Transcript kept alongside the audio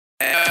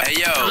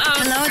Hey yo.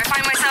 Hello. I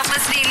find myself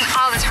listening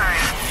all the time.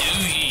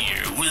 New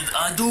Year with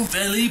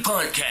Veli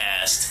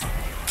podcast,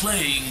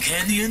 playing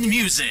Kenyan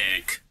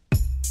music.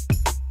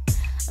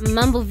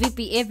 Mambo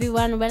VP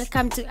everyone,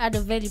 welcome to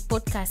Veli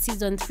podcast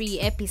season 3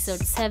 episode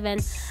 7.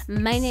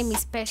 My name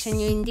is Pesh and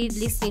you're indeed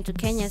listening to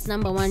Kenya's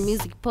 #1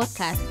 music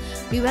podcast.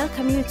 We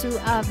welcome you to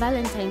our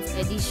Valentines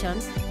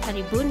edition.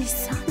 Karibuni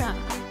sana.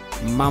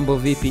 Mambo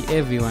VP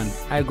everyone,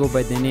 I go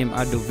by the name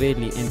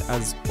Veli, and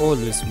as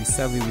always we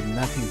serve you with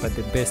nothing but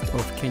the best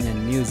of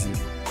Kenyan music.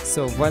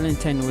 So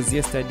Valentine was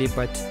yesterday,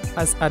 but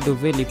as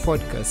Veli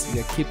podcast,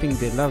 we are keeping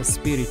the love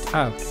spirit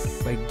up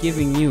by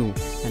giving you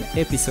an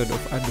episode of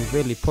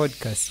Veli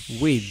podcast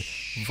with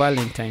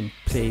Valentine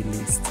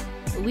playlist.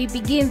 We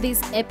begin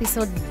this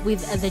episode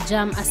with the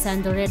jam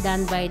Asandora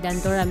done by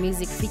Dandora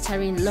Music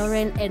featuring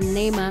Lauren and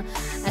Nemar.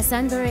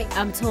 Asandora,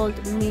 I'm told,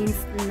 means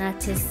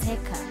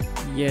nateseka.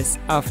 Yes,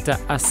 after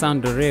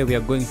Asandora we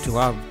are going to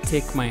have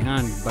Take My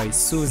Hand by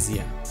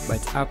Suzziah. But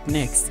up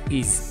next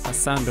is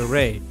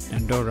Asandora,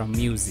 Dandora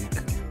Music.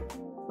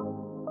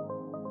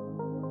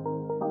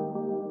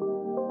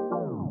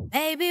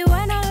 Baby,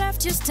 when I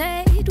left you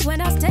stayed, when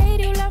I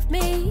stayed you left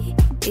me.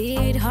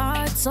 It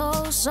hurt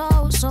so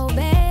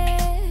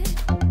bad.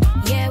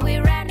 Yeah, we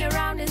ran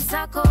around in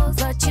circles,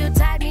 but you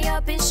tied me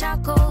up in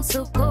shackles,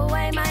 took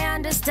away my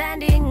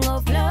understanding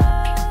of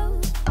love.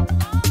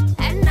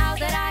 And now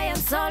that I am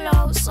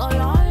solo, so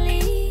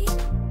lonely,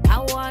 I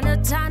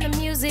wanna turn the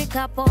music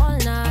up all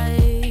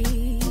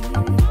night.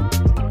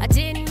 I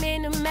didn't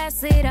mean to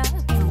mess it up.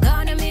 I'm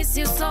gonna miss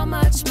you so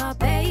much, my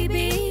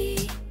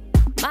baby,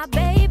 my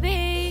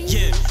baby.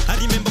 Yeah, I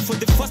remember for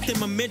the first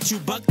time I met you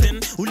back then.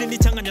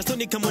 Ulinichanganya so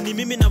kama ni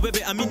mimi na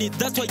wewe amini.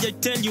 That's why I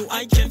tell you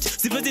I can't.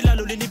 Siwezi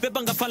lalo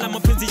ulinibeba ngafala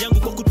mapenzi yangu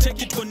kwa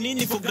kutake it kwa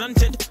nini for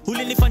granted.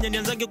 Ulinifanya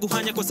nianzage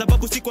kuhanya kwa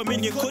sababu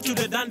sikuamini go to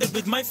the danded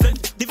with my friend.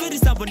 The very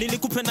sabon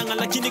nilikupenda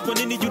lakini kwa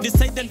nini you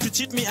decided to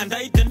cheat me and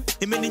I didn't.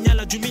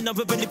 Imeninyala jumi na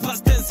wewe ni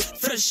past tense.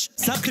 Fresh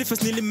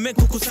sacrifice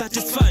nilimake kuku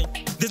satisfy.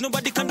 There's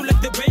nobody can do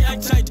like the way I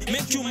tried.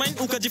 Make you mine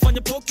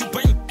ukajifanya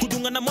porcupine.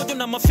 Kudunga na mojo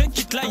na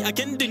mafake it lie. I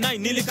can't deny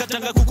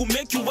nilikatanga kuku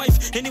make you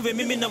wife. Anyway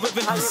mimi na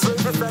wewe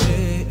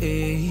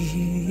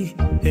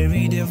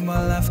every day of my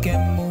life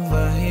can move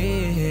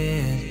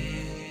ahead.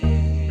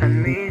 I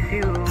miss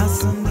you.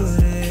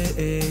 Asandora,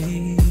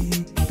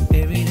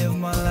 every day of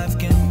my life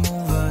can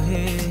move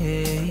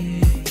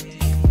ahead.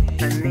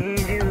 I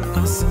need you.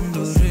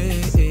 Asandora,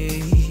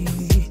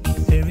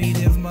 every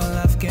day of my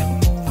life can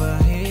move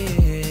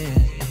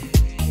ahead.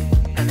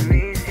 I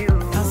miss you.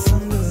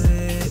 Asandora,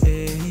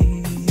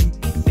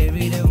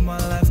 every day of my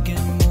life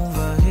can move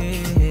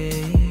ahead.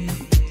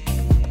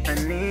 I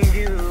need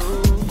you.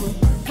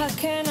 I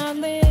cannot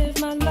live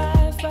my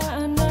life by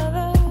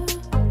another.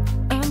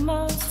 I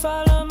must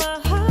follow my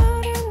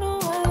heart and no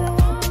other.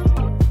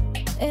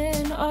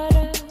 In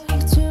order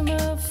to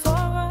move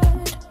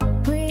forward,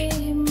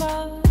 we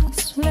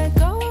must let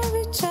go of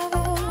each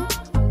other.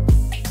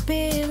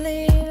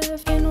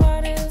 Believe in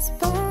what is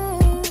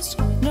best.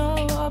 No,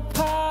 a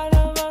part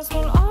of us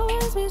will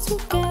always be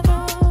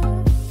together.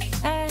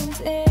 And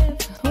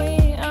if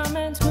we are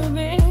meant to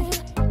be,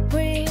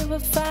 we will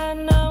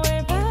find our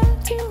way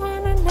back to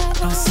one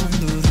another.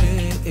 Asandora,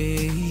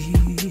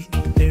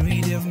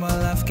 every day of my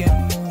life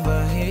can move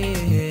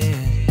ahead.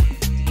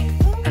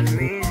 I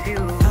miss you.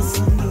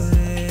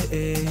 Asandora,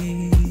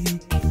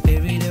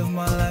 every day of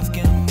my life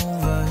can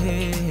move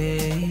ahead.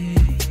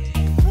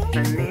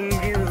 I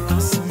need you.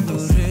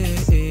 Asandora,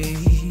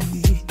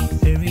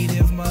 every day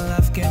of my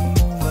life can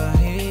move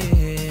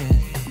ahead.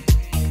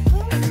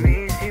 I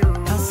miss you.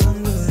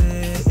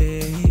 Asandora,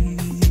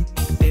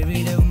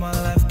 every day of my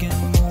life can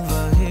move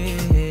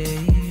ahead.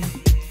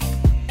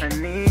 I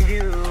need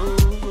you.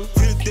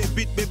 Feel the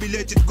beat, baby,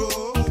 let it go.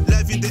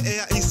 Life in the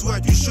air is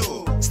what we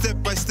show. Step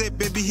by step,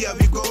 baby, here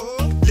we go.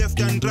 Left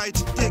and right,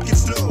 take it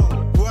slow.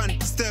 One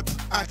step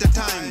at a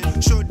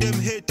time. Show them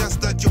haters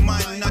that you're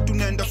mine. Not to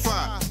end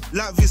far.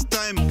 Love is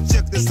time,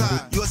 check the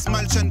star. Your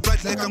smile shine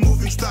bright like a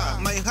moving star.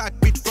 My heart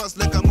beat fast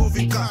like a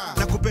moving car.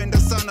 Nakupenda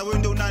sana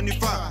wende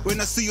unanifaa.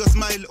 When I see your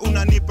smile,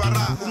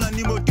 unanipara.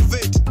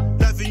 Unanimotivate.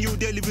 Loving you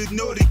daily with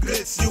no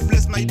regrets. You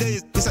bless my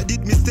days. Yes, I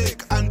did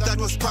mistake, and that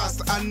was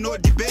past, and no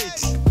debate.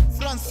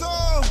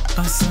 Franco.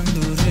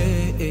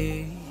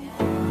 Asandora,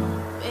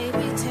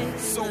 Baby, take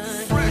So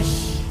my fresh.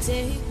 hand.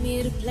 Take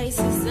me to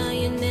places I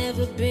ain't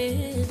never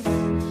been.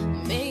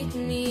 Make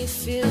me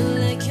feel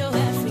like you're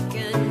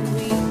African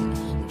queen.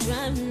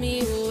 Drive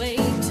me away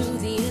to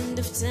the end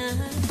of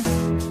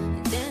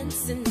time.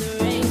 Dance in the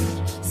rain,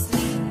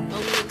 sleep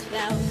on the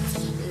clouds.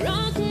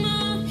 Rock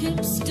my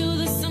hips to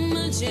the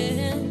summer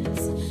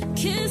jams.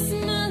 Kiss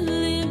my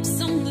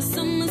lips on the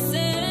summer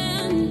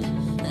sand.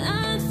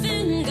 I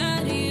think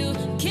God, you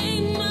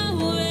came my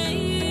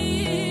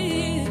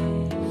way.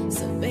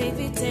 So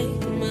baby,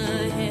 take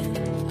my hand.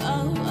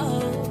 Oh,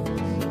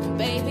 oh.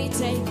 Baby,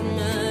 take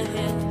my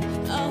hand.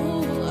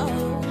 Oh,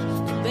 oh.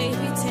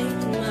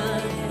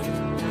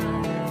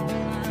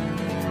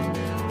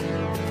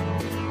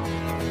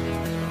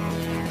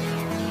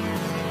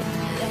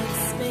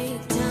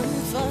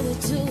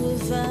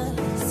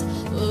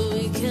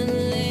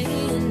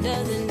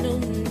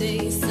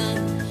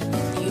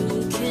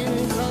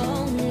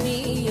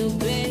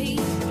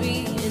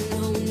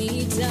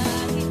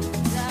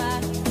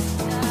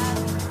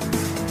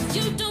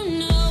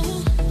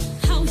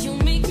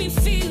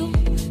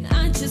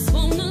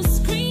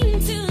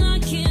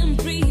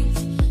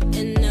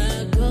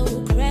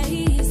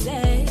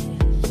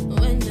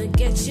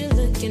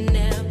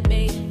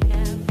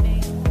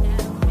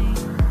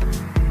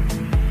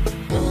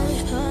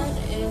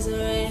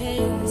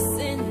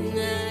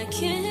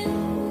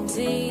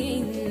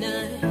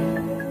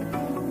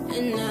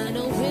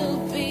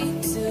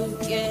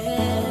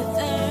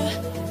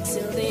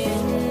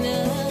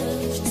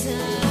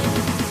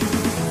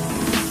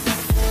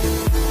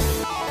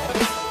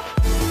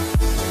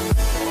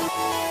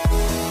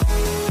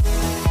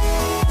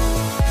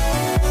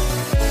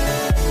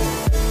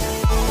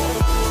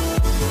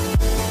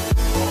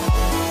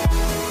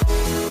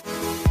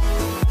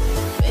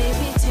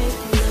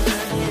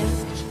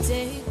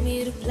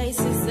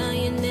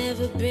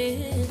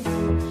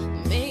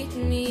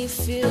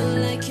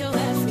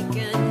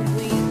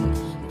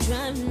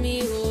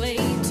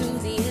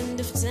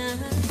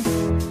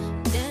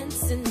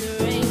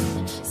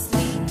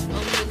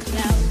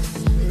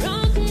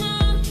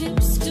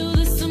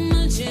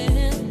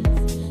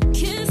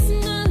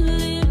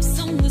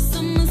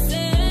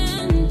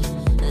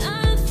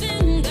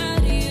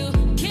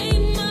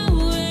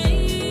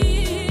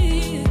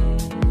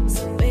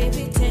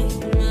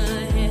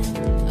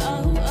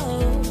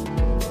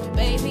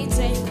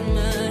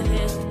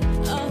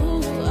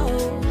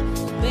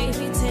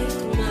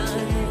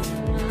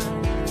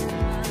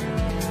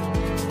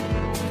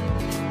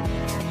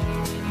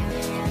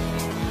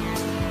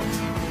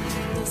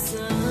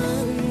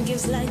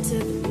 gives light to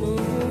the moon.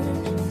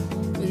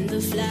 When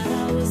the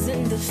flowers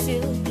in the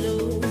field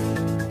bloom.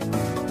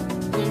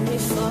 When we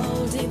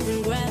fall deep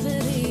in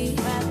gravity.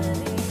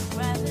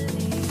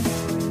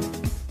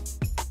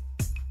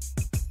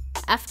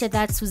 After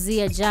that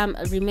Suzziah jam,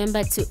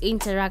 remember to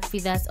interact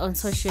with us on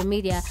social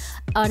media.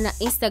 On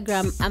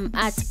Instagram, I'm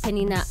at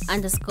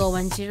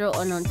Penina_10,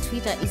 and on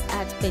Twitter is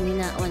at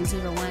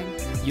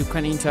Penina101. You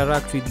can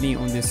interact with me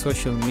on the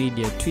social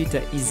media.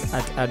 Twitter is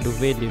at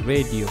Adoveli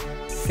Radio.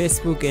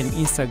 Facebook and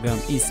Instagram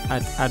is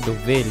at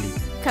Adoveli.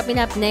 Coming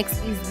up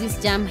next is this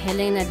jam,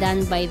 Helena,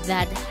 done by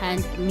That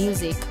Hand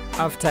Music.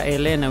 After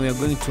Helena, we are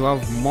going to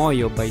have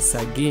Moyo by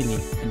Sagini.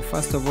 And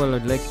first of all,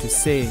 I'd like to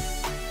say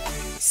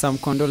some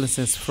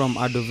condolences from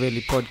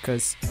Adoveli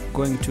Podcast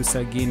going to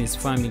Sagini's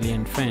family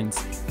and friends.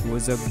 He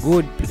was a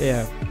good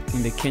player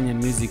in the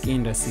Kenyan music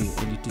industry,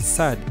 and it is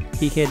sad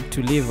he had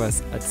to leave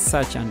us at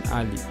such an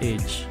early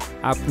age.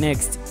 Up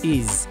next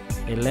is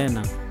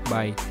Helena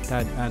by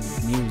Third Hand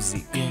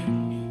Music.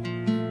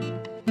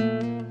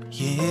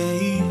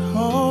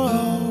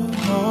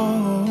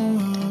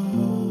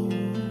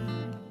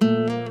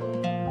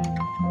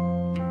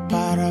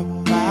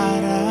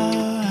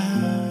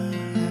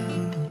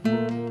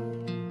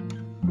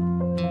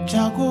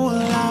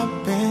 Chakula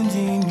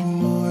penzi ni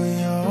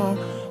moyo,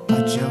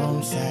 macho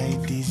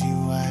msaidizi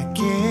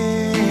wake.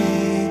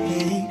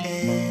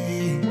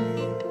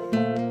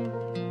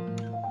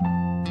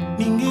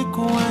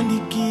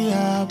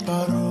 Ningekuandikia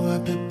barua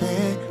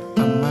pepe,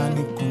 ama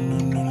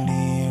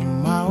nikununulie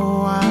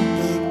maua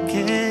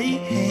pekee.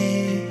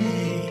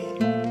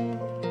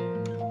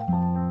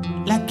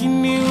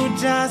 Lakini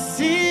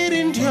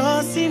ujasiri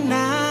ndio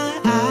sina,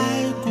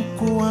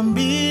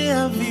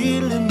 kukuambia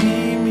vile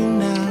mimi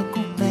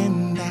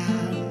nakupenda.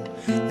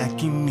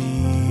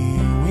 Lakini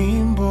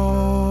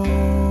wimbo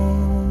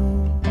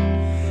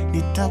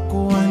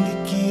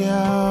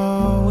nitakuandikia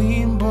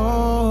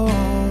wimbo.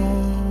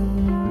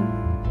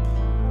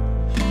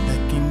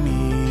 Lakini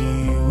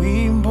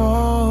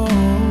wimbo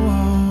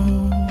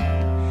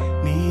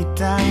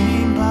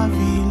nitaimba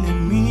vile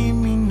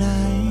mimi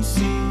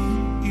nahisi.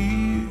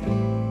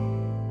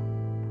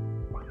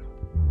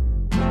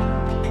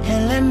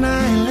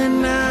 Helena,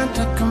 Helena,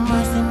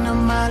 takama sina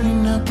mali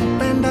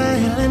nakupenda.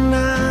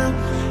 Helena,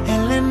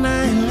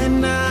 Helena,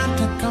 Helena,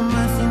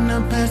 takama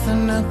sina pesa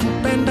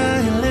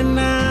nakupenda.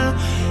 Helena,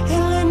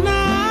 Helena,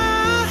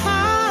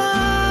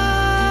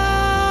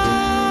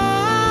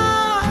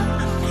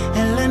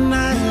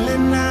 Helena,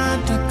 Helena,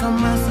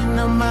 takama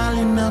sina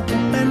mali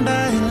nakupenda.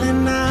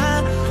 Helena,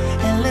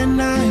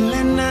 Helena,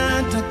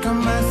 Helena,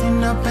 takama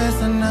sina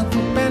pesa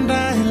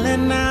nakupenda.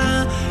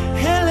 Helena,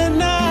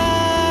 Helena.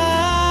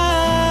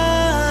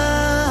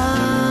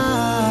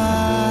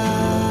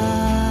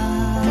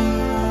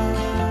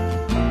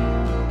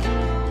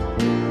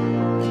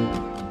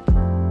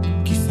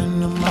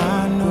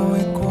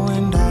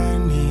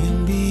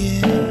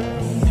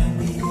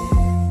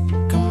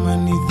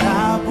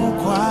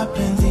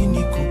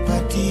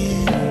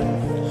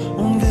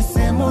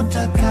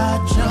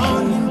 Utakacho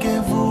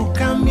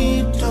ningevuka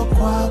mito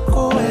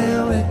kwako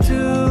wewe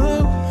tu,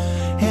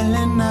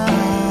 Helena.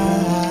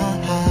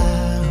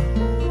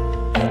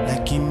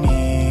 Lakini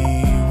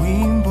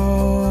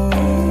wimbo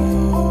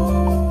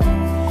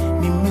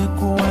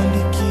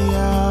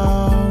nimekuandikia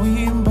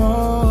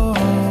wimbo.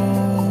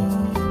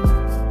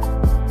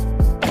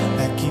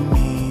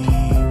 Lakini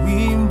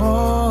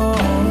wimbo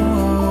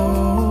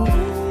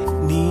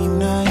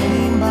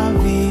ninaimba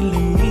vile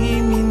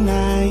mimi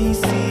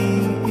nahisi.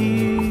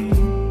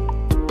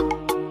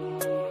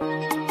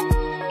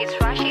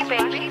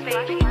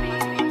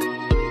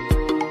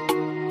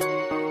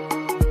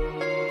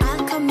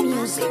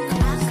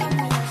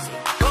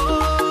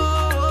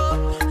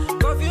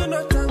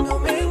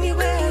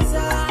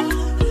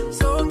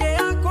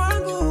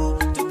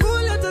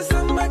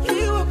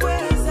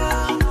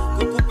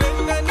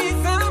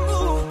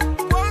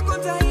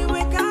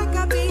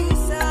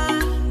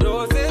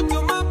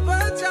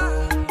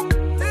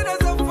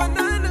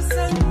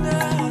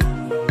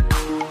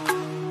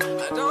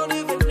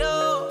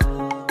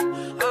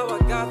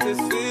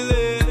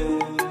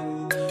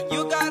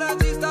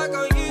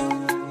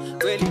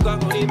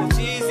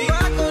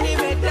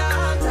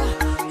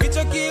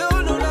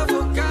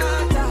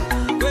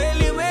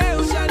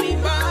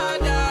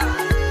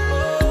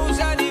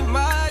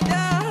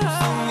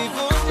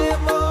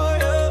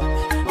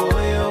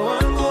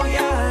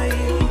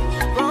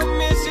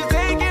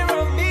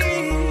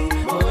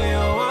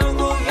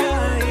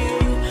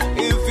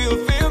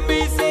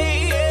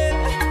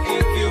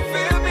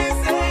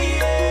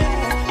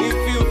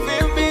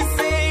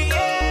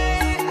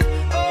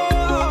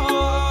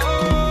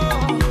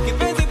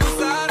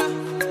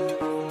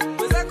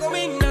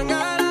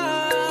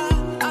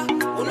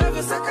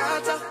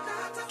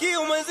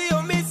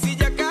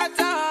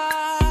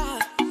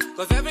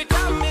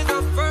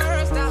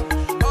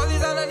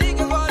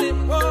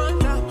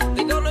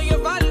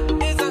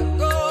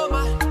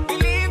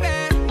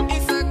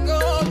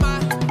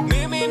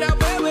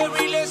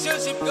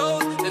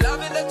 Goes. The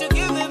loving that you're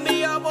giving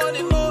me, I want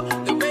it more.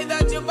 The way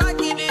that you back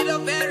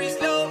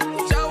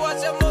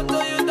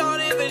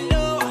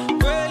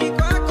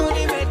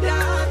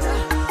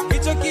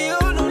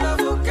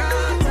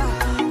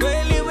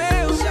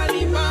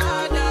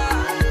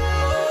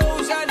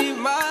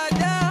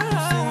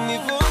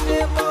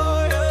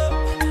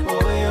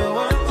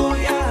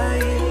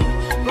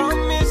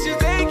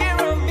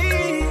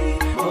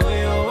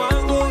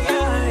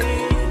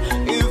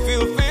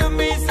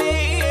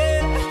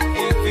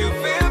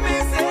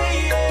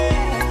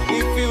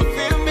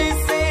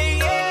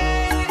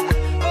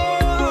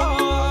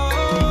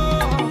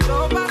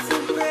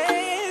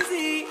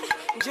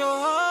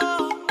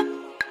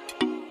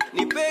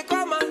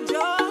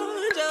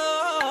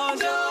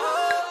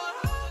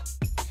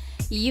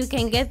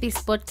can get this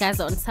podcast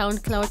on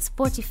SoundCloud,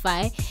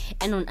 Spotify,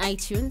 and on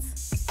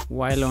iTunes.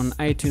 While on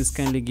iTunes,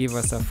 kindly give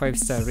us a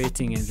 5-star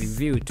rating and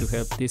review to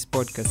help this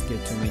podcast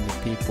get to many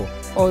people.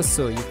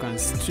 Also, you can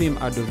stream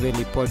Ado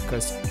Veli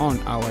podcast on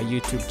our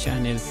YouTube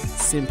channel,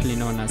 simply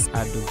known as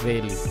Ado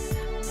Veli.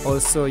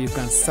 Also, you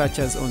can search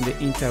us on the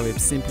interweb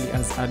simply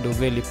as Ado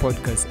Veli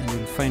podcast, and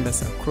you'll find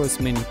us across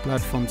many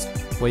platforms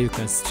where you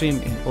can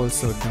stream and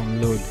also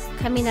download.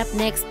 Coming up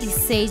next is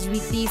Sage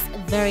with this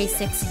very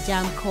sexy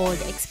jam called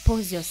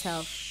Expose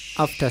Yourself.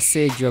 After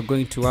Sage, you are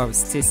going to have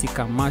Stacy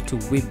Kamatu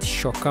with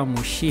Shika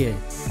Mucie.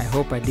 I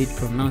hope I did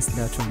pronounce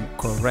that one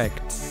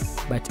correct.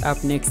 But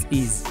up next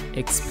is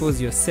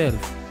Expose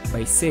Yourself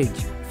by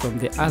Sage from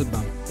the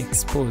album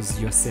Expose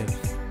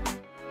Yourself.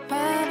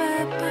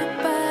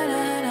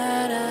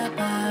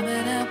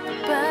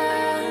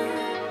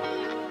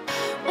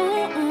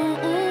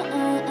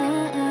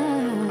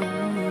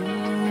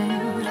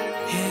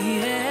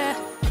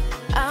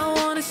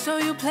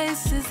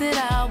 Places that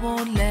I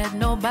won't let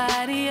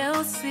nobody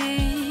else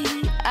see.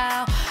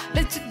 I'll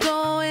let you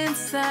go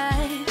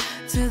inside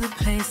to the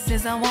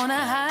places I wanna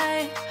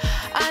hide.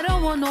 I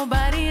don't want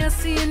nobody else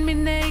seeing me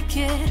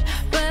naked,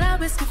 but I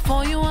risk it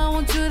for you, I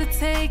want you to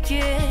take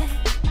it.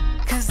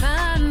 Cause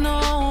I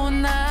know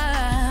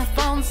I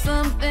found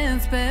something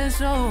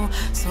special.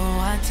 So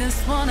I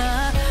just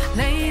wanna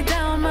lay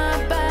down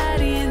my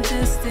body and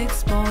just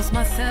expose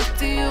myself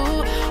to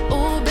you.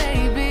 Oh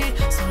baby,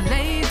 so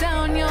lay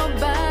down your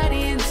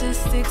body and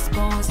just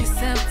expose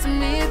yourself to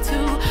me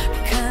too.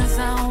 Because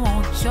I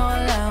want your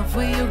love,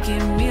 will you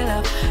give me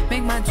love?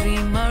 Make my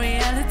dream a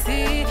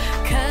reality.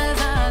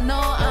 Cause I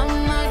know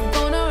I'm not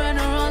gonna run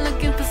around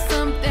looking for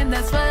something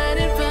that's right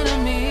in front of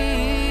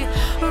me.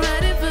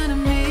 Right in front of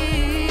me.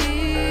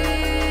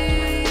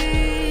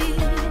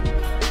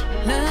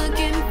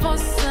 Looking for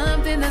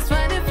something that's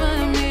right in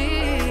front of me.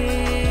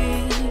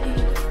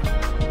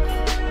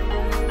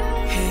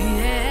 Hey,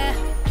 yeah.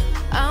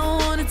 I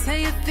wanna tell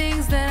you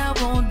things that I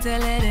won't tell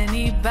let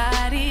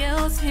anybody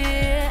else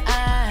hear.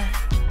 I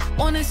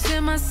wanna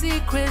share my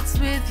secrets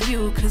with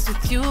you, cause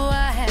with you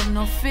I have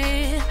no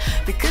fear.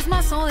 Because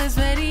my soul is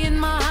ready and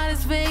my heart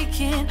is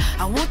vacant.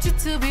 I want you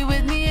to be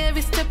with me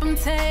every step I'm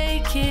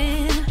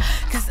taking.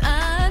 Cause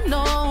I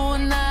know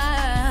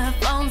I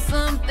found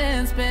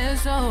something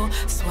special.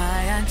 That's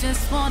why I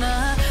just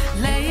wanna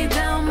lay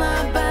down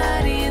my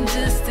body and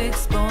just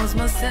expose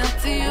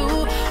myself to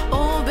you.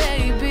 Oh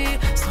baby,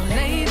 so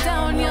lay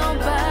down your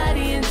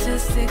body and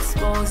just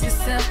expose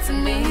yourself to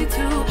me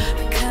too.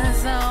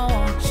 Because I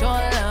want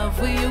your love,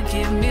 will you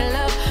give me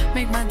love?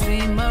 Make my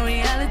dream a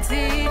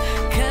reality.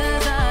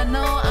 Cause I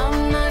know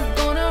I'm not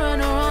gonna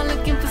run around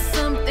looking for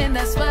something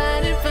that's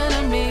right in front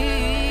of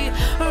me.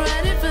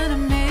 Right in front of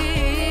me.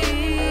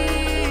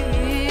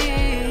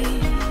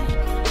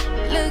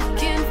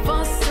 Looking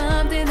for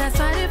something that's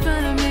right in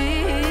front of me.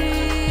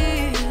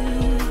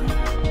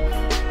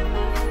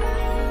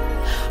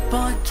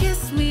 Boy,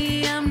 kiss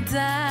me, I'm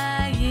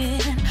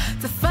dying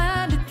to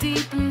find a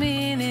deeper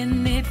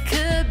meaning. It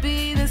could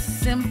be the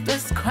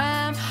simplest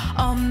crime,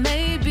 or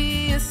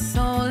maybe a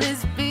soul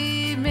is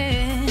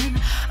beaming.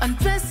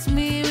 Undress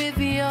me with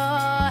your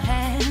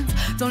hands,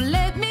 don't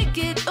let me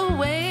get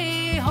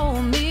away.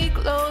 Hold me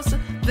closer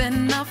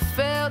than I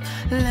felt,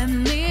 let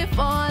me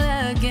fall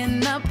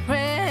again, I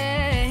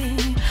pray.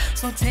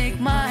 So take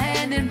my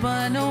hand and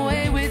run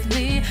away with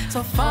me,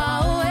 so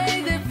far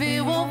away that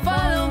fear won't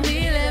follow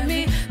me. Let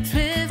me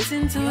drift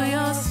into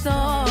your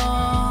storm.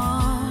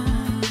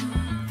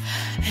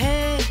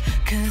 Hey,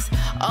 cause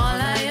all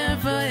I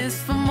ever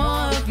is for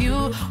more of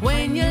you.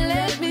 When you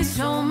let me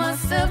show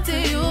myself to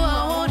you,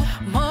 I want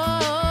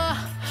more,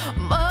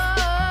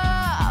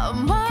 more,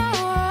 more.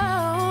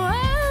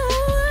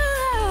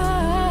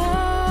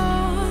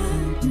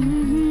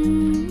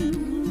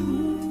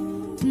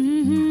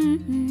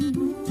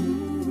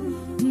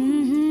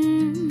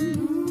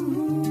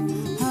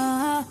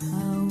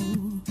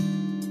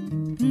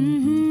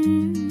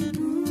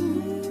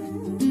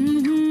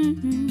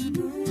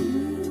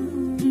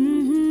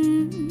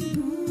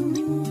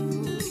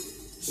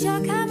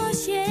 Shika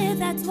Mucie,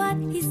 that's what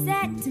he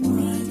said to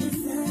me.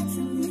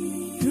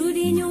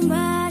 Rudi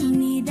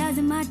nyumbani,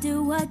 doesn't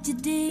matter what you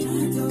did.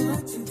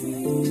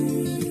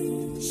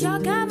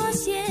 Shika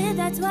Mucie,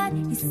 that's what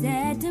he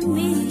said to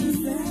me.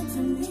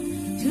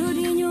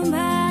 Rudi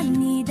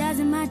nyumbani,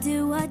 doesn't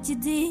matter what you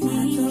did.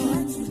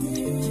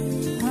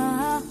 Oh,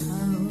 oh.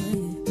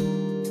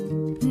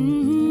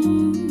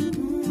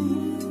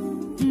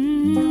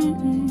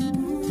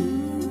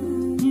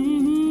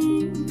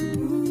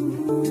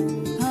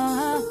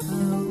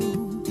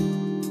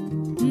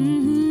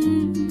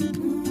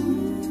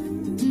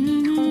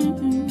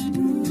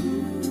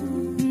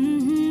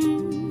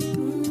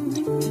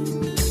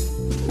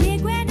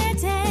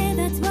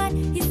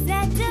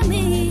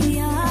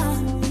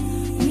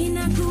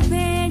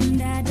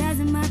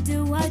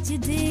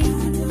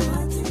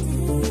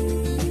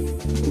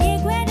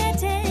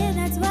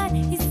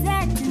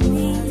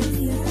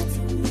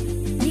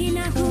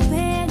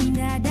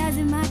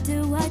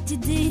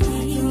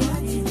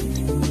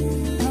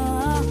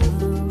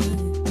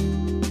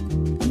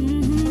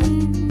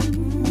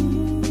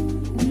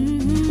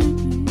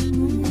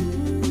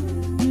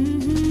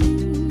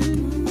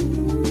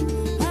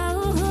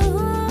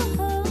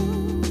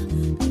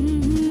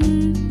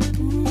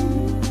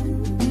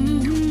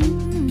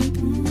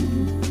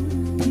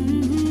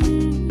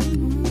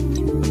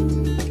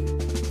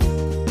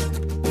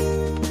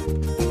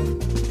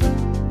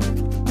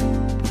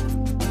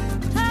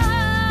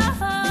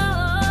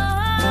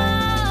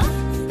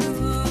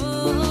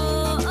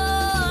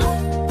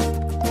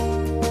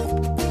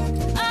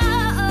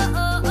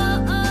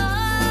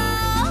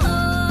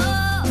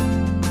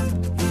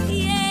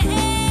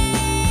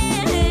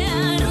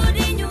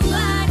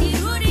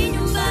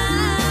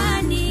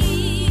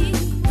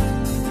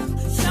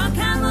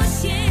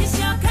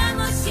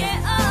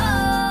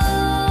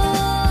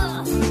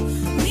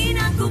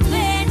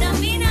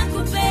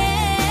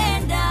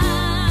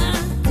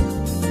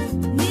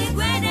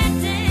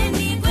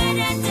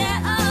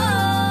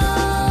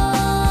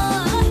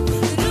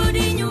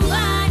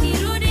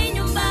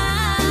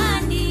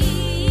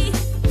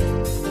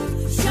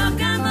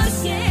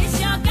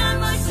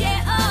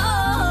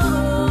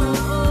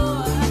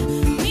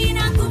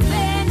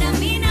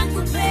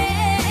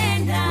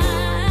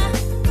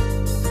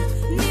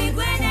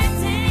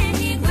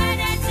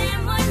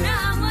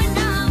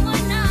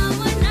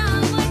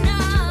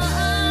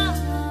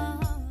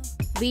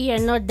 We are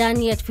not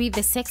done yet with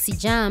the sexy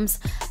jams.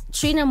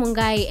 Trina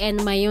Mungai and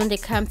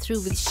Mayonde come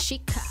through with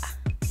Shika.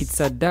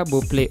 It's a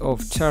double play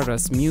of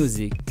Chara's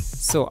music.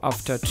 So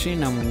after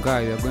Trina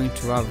Mungai, we are going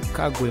to have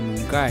Kagwe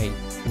Mungai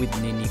with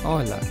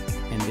Niniola,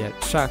 and their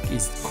track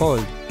is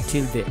called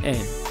Till the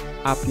End.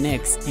 Up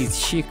next is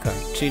Shika,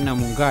 Trina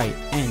Mungai,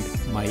 and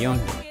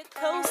Mayonde.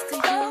 Close to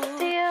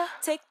you,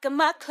 taking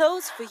my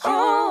clothes for you.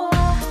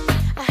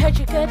 I heard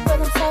you good, but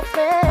I'm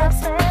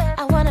selfless.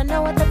 I wanna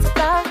know what that's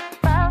about.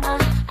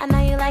 I know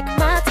you like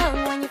my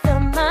tongue when you feel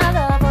my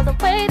love all the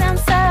way down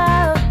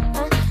south.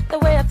 The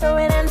way I throw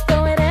it in,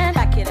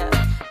 back it up,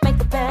 make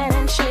the bed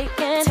and shake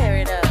and tear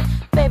it up.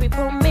 Baby,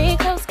 pull me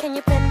close, can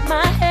you pin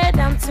my head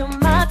down to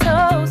my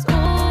toes? Ooh,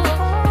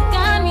 you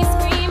got me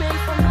screaming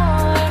for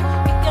more.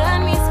 You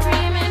got me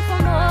screaming for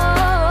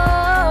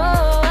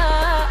more.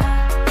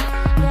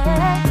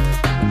 Yeah.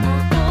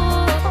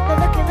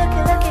 Ooh, looky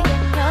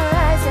in your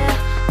eyes, yeah.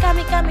 Got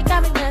me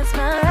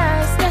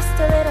mesmerized. Just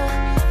a little,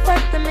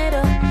 work the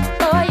middle.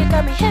 Oh, you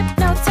got me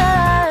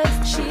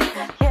hypnotized.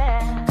 Shika, yeah.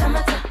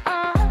 Kamatu,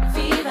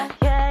 fever,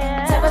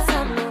 yeah.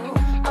 Tabasamu,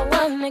 I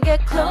wanna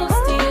get close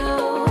to you.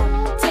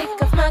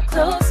 Take off my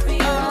clothes for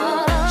you.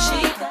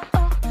 Shika,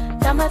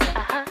 Kamatu,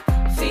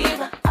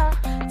 fever,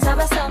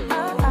 tabasamu,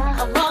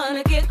 I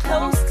wanna get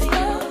close to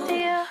you.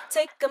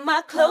 Take off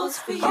my clothes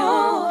for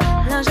you.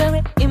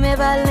 Lingerie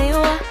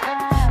imevaliwa,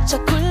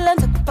 chakula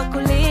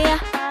nitakupakulia.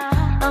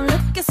 I'm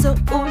looking so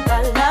ooh la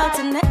la.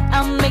 Tonight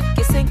I'll make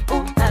you sing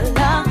ooh la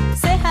la.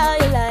 Say how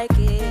you like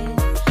it.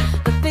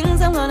 The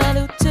things I'm gonna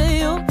do to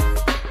you.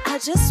 I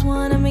just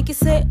wanna make you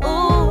say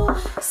ooh.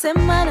 Say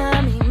my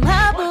name,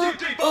 my boo.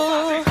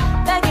 Ooh.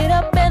 Back it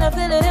up and I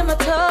feel it in my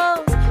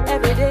toes.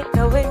 Every day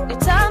I wait your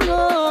time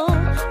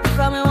on.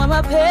 From me want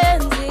my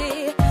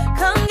pansy.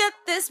 Come get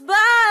this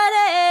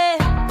body.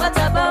 What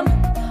a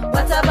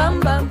bum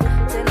bum.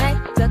 Tonight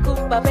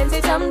takupa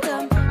penzi tam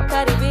tam.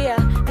 Karibia,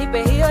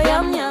 nipe hiyo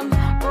yum yum.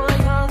 Boy,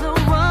 you're the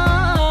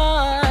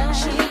one.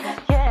 Shika,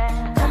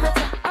 yeah.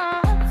 Kamatu,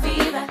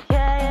 fever,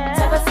 yeah.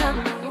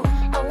 Tabasamu,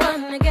 I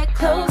wanna get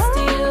close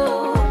to you.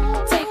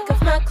 Take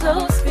off my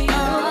clothes for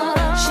you.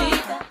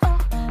 Shika,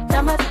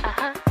 Kamatu,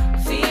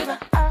 fever,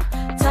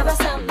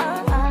 tabasamu,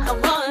 I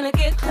wanna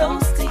get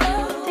close to you.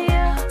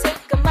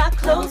 Take off my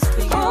clothes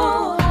for you.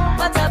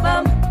 What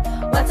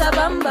a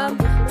bum bum.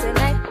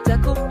 Tonight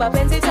takupa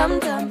penzi tam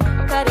tam.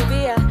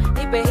 Karibia,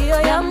 nipe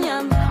hiyo yum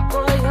yum.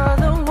 Boy, you're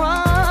the one.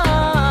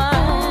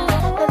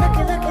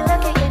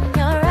 Looky in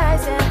your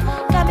eyes, yeah.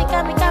 Got me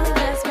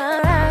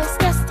mesmerized.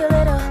 Just a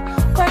little,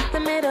 work the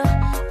middle.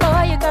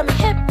 Boy, you got me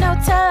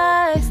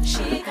hypnotized.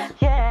 Shika,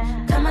 yeah.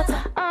 Kamatu,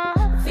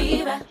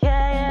 fever,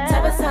 yeah.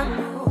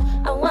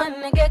 Tabasamu, I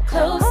wanna get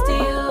close to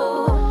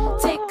you.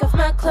 Take off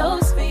my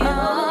clothes for you.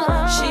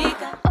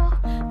 Shika,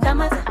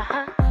 Kamatu,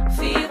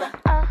 fever,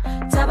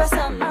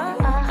 tabasamu,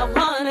 I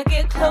wanna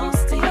get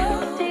close to you.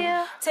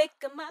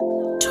 Take off my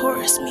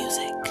Taurus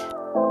music.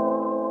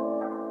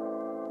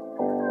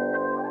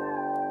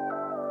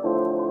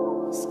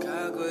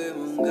 Kagwe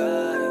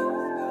Mungai,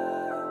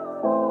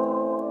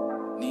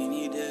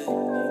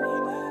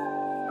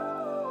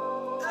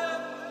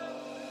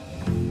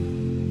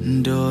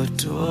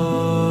 ndoto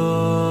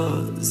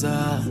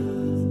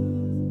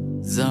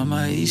za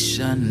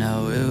maisha na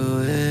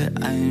wewe.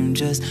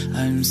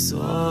 I'm so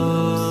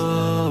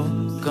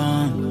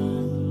gone.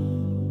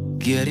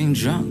 Getting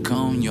drunk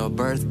on your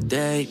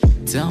birthday.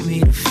 Tell me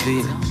the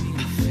feel,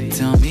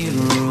 tell me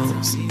the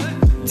rules.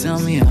 Tell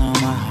me how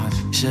my heart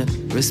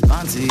should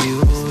respond to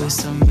you.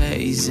 It's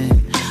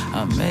amazing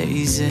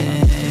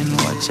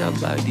what your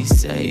body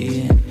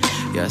saying.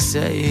 You're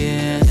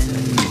saying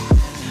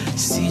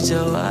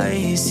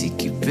sijawahi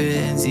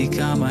sikipenzi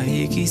kama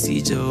hiki,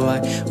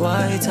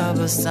 sijawahi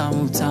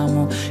tabasamu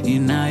tamu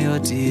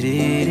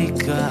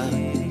inayotiririka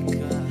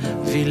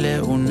vile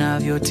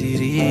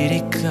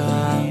unavyotiririka.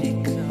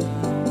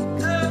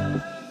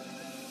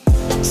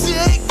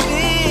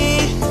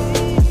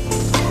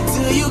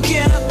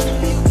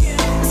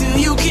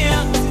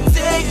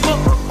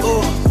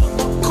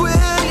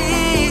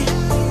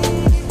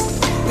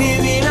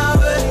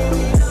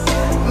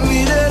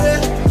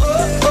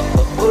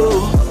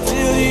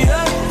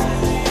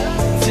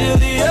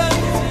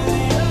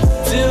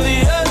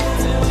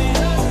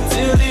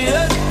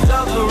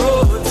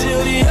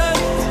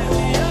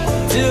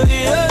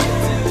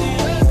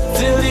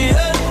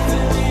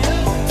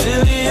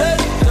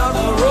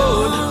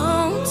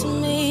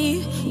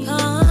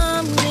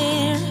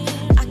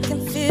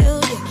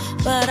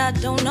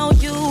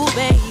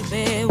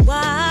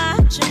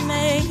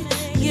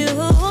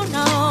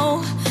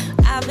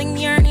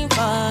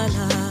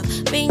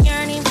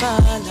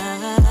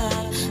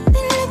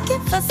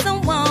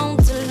 Someone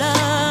to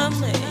love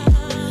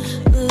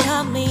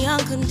me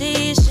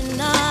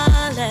unconditionally,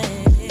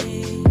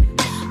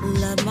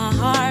 love my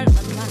heart,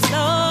 love my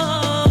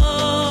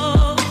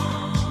soul.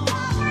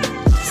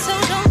 So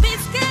don't be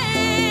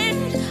scared,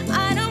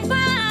 I don't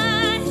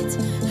bite.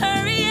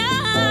 Hurry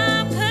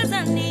up, 'cause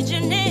I need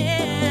you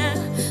near.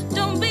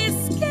 Don't be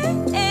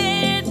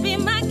scared, be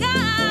my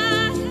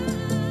guy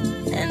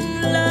and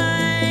love.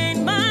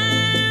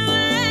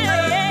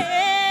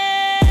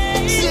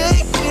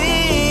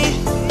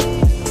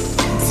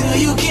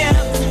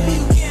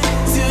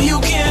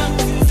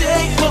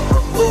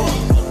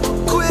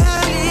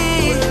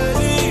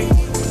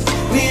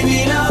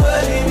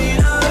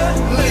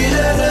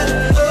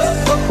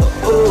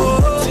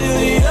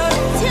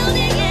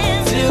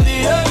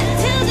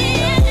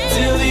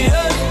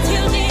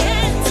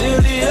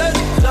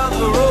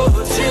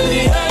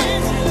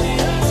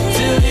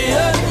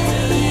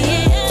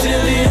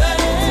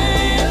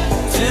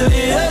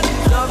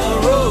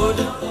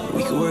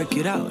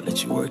 out,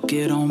 let you work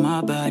it on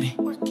my body.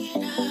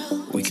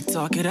 We can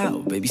talk it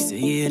out, baby,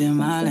 say it in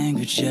my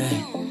language, yeah.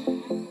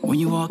 When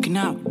you walking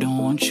out, don't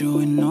want you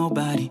and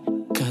nobody.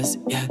 Cause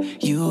yeah,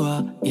 you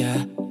are,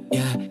 yeah,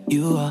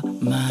 you are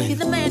mine. Be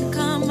the man to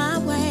come my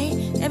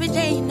way. Every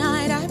day and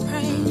night I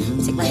pray.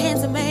 Take my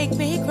hands and make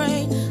me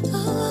great.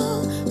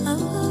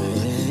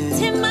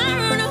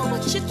 Tomorrow know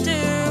what you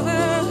do.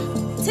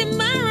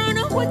 Tomorrow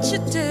know what you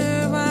do.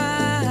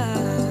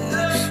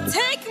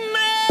 Take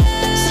me.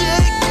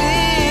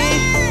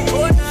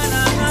 Oh, na,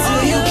 na, na.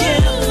 Till you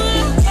can.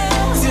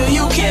 Till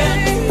you can.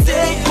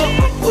 Take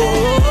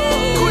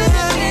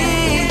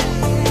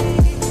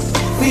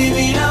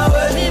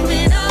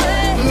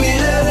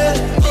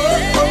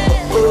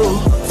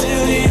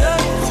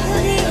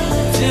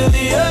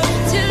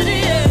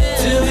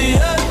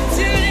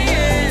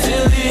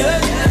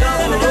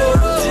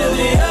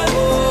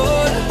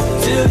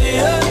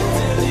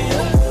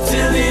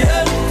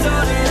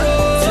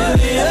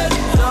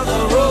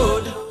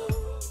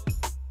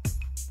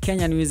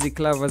Kenyan music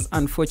lovers,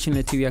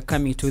 unfortunately we are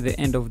coming to the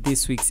end of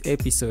this week's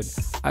episode.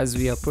 As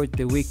we approach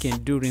the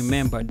weekend, do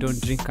remember, don't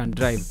drink and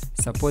drive.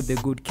 Support the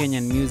good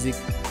Kenyan music,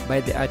 buy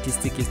the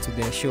artist tickets to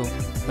their show,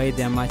 buy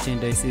their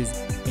merchandises,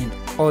 and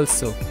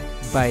also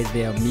buy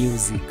their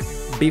music.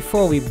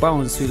 Before we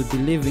bounce, we'll be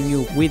leaving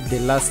you with the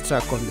last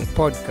track on the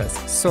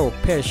podcast. So,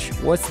 Pesh,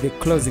 what's the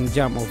closing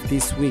jam of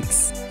this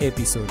week's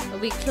episode?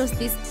 We close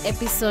this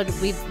episode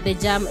with the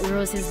jam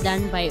Roses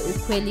done by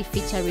Ukweli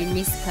featuring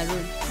Miss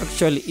Karun.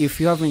 Actually, if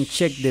you haven't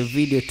checked the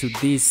video to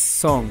this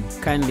song,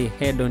 kindly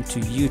head on to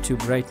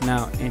YouTube right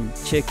now and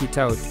check it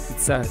out.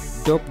 It's a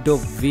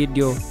dope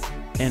video,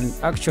 and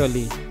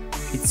actually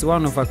it's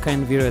one of a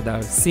kind video that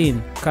I've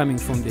seen coming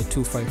from the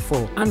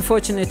 254.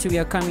 Unfortunately, we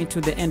are coming to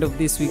the end of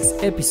this week's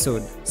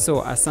episode.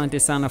 So, asante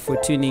sana for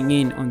tuning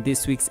in on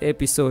this week's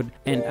episode.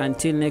 And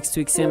until next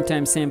week, same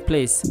time, same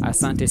place,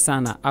 asante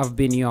sana. I've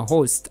been your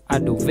host,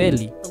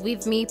 Veli.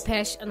 With me,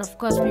 Pesh. And of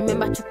course,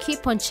 remember to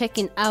keep on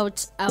checking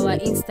out our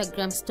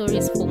Instagram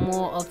stories for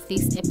more of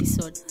this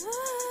episode.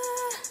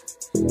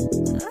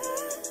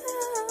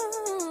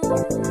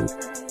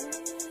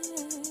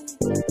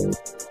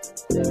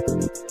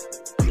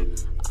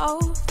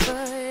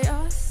 Over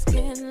your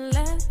skin,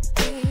 let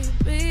me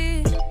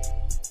be.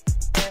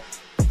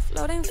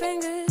 Floating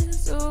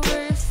fingers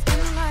over your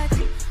skin like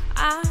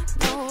I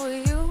know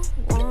you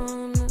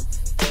wanna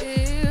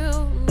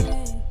feel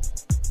me.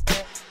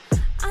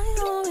 I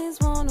always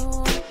wanna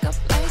wake up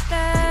like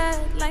that,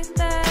 like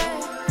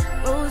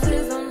that.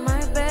 Roses on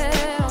my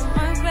bed, on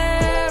my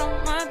bed,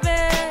 on my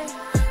bed.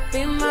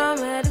 Be my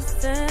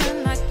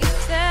medicine, like you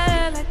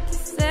said, like you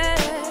said.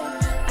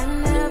 I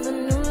never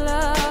knew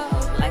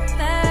love like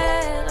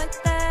that,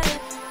 like that.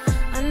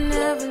 I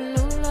never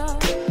knew love.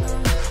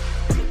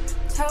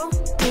 Tell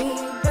me,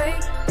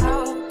 babe,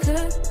 how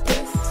could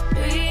this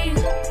be?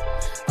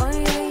 Oh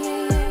yeah.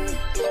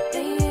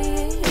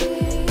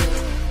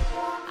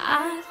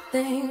 I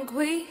think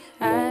we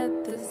had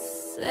the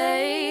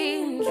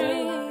same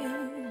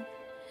dream.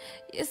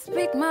 You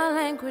speak my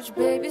language,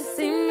 baby,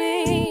 see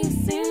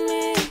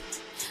me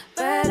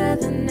better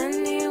than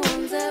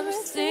anyone's ever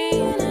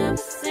seen, ever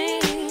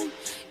seen.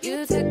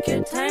 You took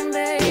your time,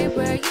 babe,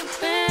 where you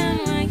been,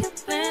 where you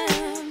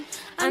been?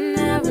 I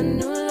never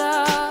knew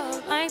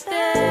love like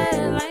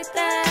that, like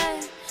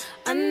that.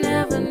 I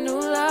never knew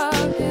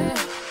love, yeah.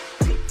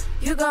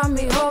 You got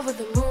me over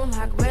the moon,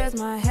 like where's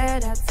my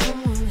head at?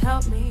 Someone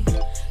help me.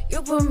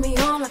 You put me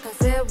on like I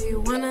said we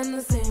one in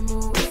the same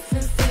mood. It's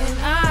insane.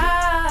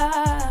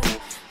 I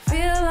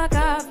feel like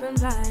I've been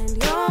blind.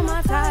 You're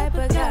my type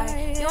of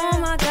guy. You're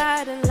my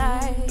guiding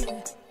light.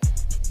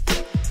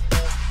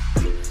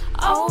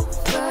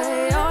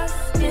 Over your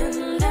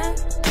skin, let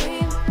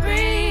me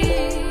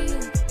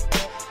breathe.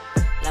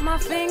 Let my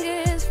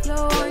fingers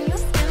flow on your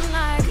skin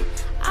like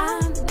I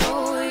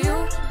know you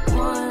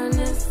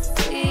wanna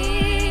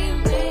see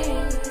me.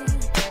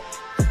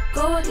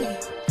 Go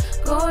deep,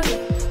 go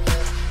deep.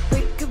 We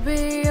could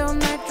be all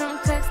night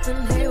drunk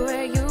texting, hey,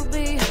 where you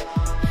be?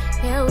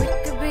 Yeah, we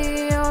could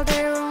be all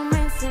day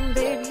romancing,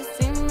 baby, you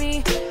see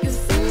me, you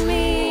see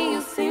me,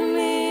 you see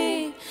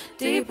me.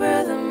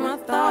 Deeper than my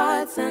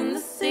thoughts and the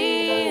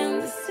sea,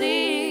 and the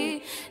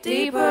sea.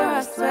 Deeper,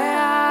 I swear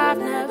I've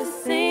never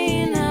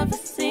seen, never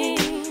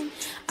seen.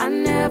 I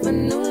never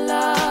knew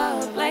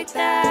love like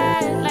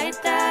that,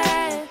 like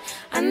that.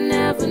 I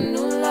never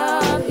knew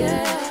love,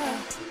 yeah.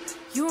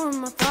 You in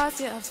my thoughts,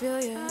 yeah, I feel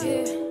ya,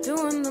 yeah.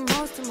 Doing the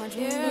most of my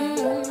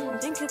dream.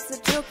 Think it's a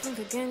joke, think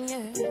again,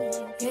 yeah.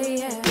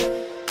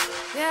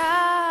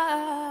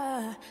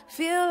 Yeah,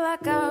 feel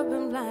like I've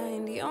been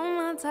blind. You're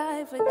my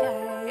type of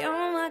guy.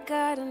 You're my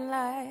guiding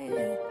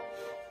light.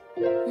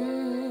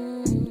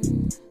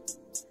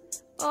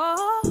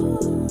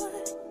 Oh,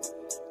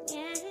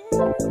 yeah.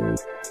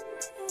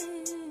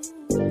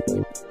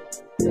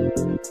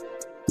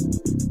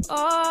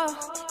 Oh,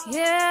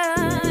 yeah.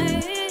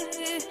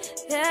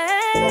 Yeah.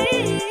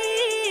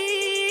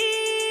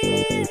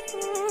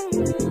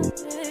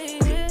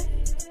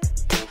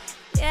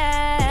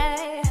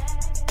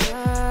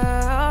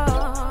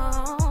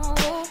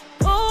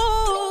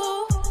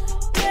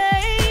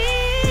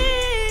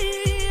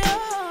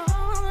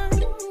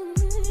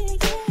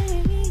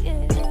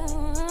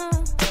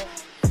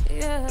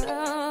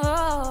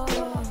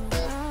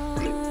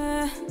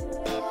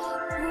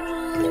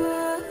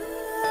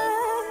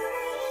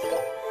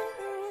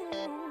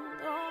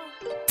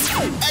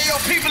 Yo,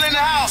 people in the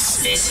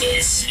house. This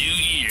is New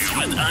Year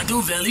with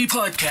Ado Veli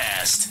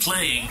Podcast,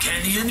 playing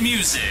Kenyan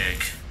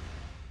music.